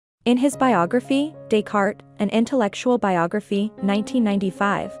In his biography, Descartes, An Intellectual Biography,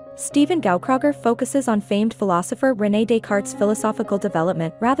 1995, Stephen Gaukroger focuses on famed philosopher René Descartes' philosophical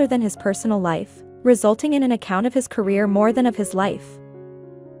development rather than his personal life, resulting in an account of his career more than of his life.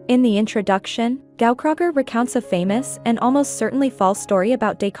 In the introduction, Gaukroger recounts a famous and almost certainly false story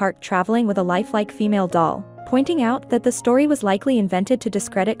about Descartes traveling with a lifelike female doll, pointing out that the story was likely invented to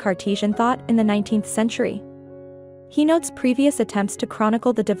discredit Cartesian thought in the 19th century. He notes previous attempts to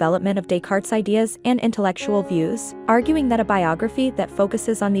chronicle the development of Descartes' ideas and intellectual views, arguing that a biography that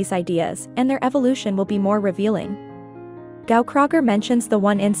focuses on these ideas and their evolution will be more revealing. Gaukroger mentions the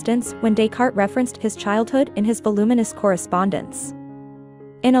one instance when Descartes referenced his childhood in his voluminous correspondence.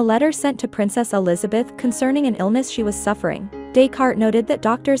 In a letter sent to Princess Elizabeth concerning an illness she was suffering, Descartes noted that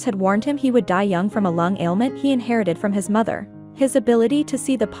doctors had warned him he would die young from a lung ailment he inherited from his mother. His ability to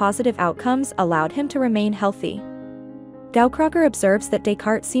see the positive outcomes allowed him to remain healthy. Gaukroger observes that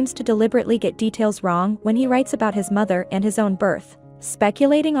Descartes seems to deliberately get details wrong when he writes about his mother and his own birth,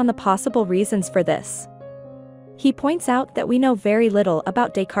 speculating on the possible reasons for this. He points out that we know very little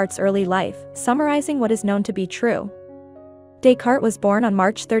about Descartes' early life, summarizing what is known to be true. Descartes was born on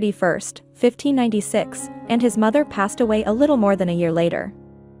March 31, 1596, and his mother passed away a little more than a year later.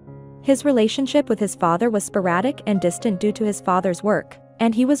 His relationship with his father was sporadic and distant due to his father's work,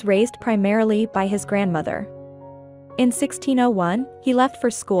 and he was raised primarily by his grandmother. In 1601, he left for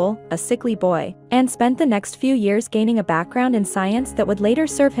school, a sickly boy, and spent the next few years gaining a background in science that would later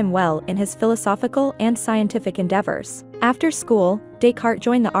serve him well in his philosophical and scientific endeavors. After school, Descartes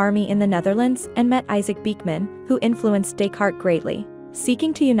joined the army in the Netherlands and met Isaac Beeckman, who influenced Descartes greatly.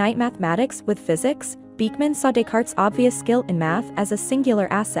 Seeking to unite mathematics with physics, Beeckman saw Descartes' obvious skill in math as a singular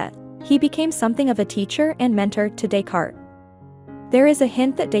asset. He became something of a teacher and mentor to Descartes. There is a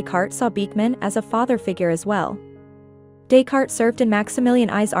hint that Descartes saw Beeckman as a father figure as well. Descartes served in Maximilian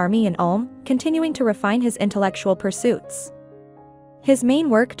I's army in Ulm, continuing to refine his intellectual pursuits. His main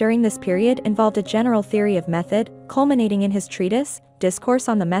work during this period involved a general theory of method, culminating in his treatise, Discourse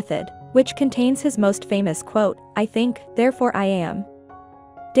on the Method, which contains his most famous quote, "I think, therefore I am."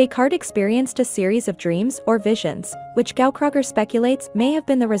 Descartes experienced a series of dreams or visions, which Gaukroger speculates may have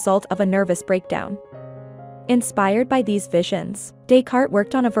been the result of a nervous breakdown. Inspired by these visions, Descartes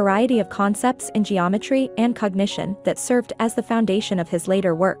worked on a variety of concepts in geometry and cognition that served as the foundation of his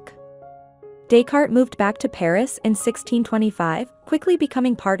later work. Descartes moved back to Paris in 1625, quickly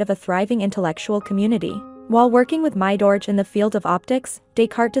becoming part of a thriving intellectual community. While working with Maydorge in the field of optics,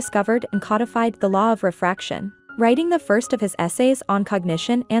 Descartes discovered and codified the law of refraction. Writing the first of his essays on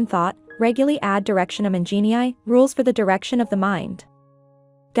cognition and thought, Reguli ad directionem ingenii, rules for the direction of the mind.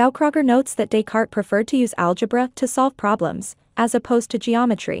 Gaukroger notes that Descartes preferred to use algebra to solve problems, as opposed to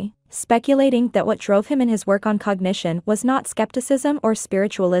geometry, speculating that what drove him in his work on cognition was not skepticism or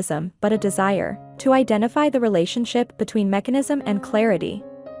spiritualism but a desire to identify the relationship between mechanism and clarity.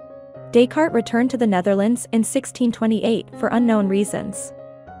 Descartes returned to the Netherlands in 1628 for unknown reasons.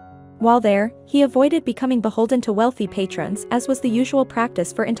 While there, he avoided becoming beholden to wealthy patrons as was the usual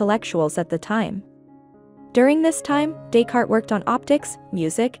practice for intellectuals at the time. During this time, Descartes worked on optics,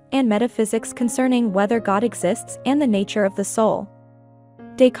 music, and metaphysics concerning whether God exists and the nature of the soul.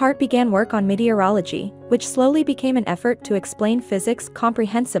 Descartes began work on meteorology, which slowly became an effort to explain physics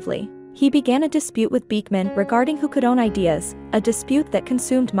comprehensively. He began a dispute with Beeckman regarding who could own ideas, a dispute that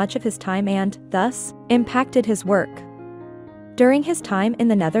consumed much of his time and, thus, impacted his work. During his time in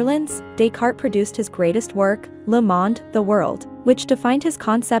the Netherlands, Descartes produced his greatest work, Le Monde, the World, which defined his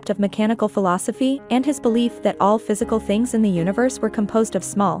concept of mechanical philosophy and his belief that all physical things in the universe were composed of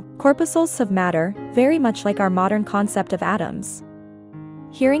small corpuscles of matter, very much like our modern concept of atoms.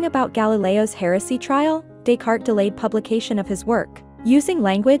 Hearing about Galileo's heresy trial, Descartes delayed publication of his work, using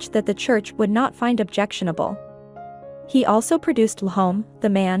language that the Church would not find objectionable. He also produced L'Homme, the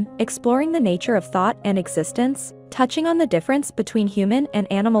Man, exploring the nature of thought and existence, touching on the difference between human and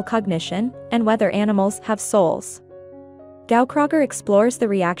animal cognition, and whether animals have souls. Gaukroger explores the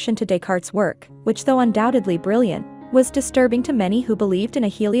reaction to Descartes' work, which though undoubtedly brilliant, was disturbing to many who believed in a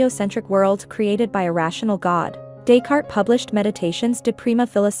heliocentric world created by a rational God. Descartes published Meditations de prima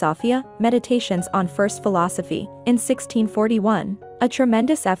philosophia, Meditations on First Philosophy, in 1641, a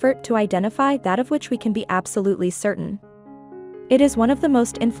tremendous effort to identify that of which we can be absolutely certain. It is one of the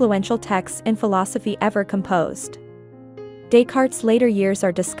most influential texts in philosophy ever composed. Descartes' later years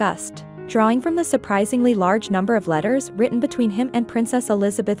are discussed, drawing from the surprisingly large number of letters written between him and Princess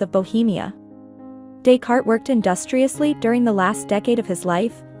Elizabeth of Bohemia. Descartes worked industriously during the last decade of his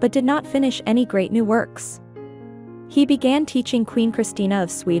life, but did not finish any great new works. He began teaching Queen Christina of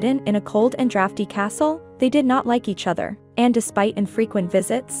Sweden in a cold and drafty castle. They did not like each other. And despite infrequent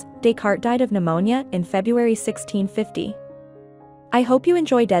visits, Descartes died of pneumonia in February 1650. I hope you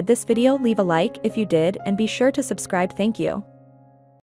enjoyed this video. Leave a like if you did and be sure to subscribe. Thank you.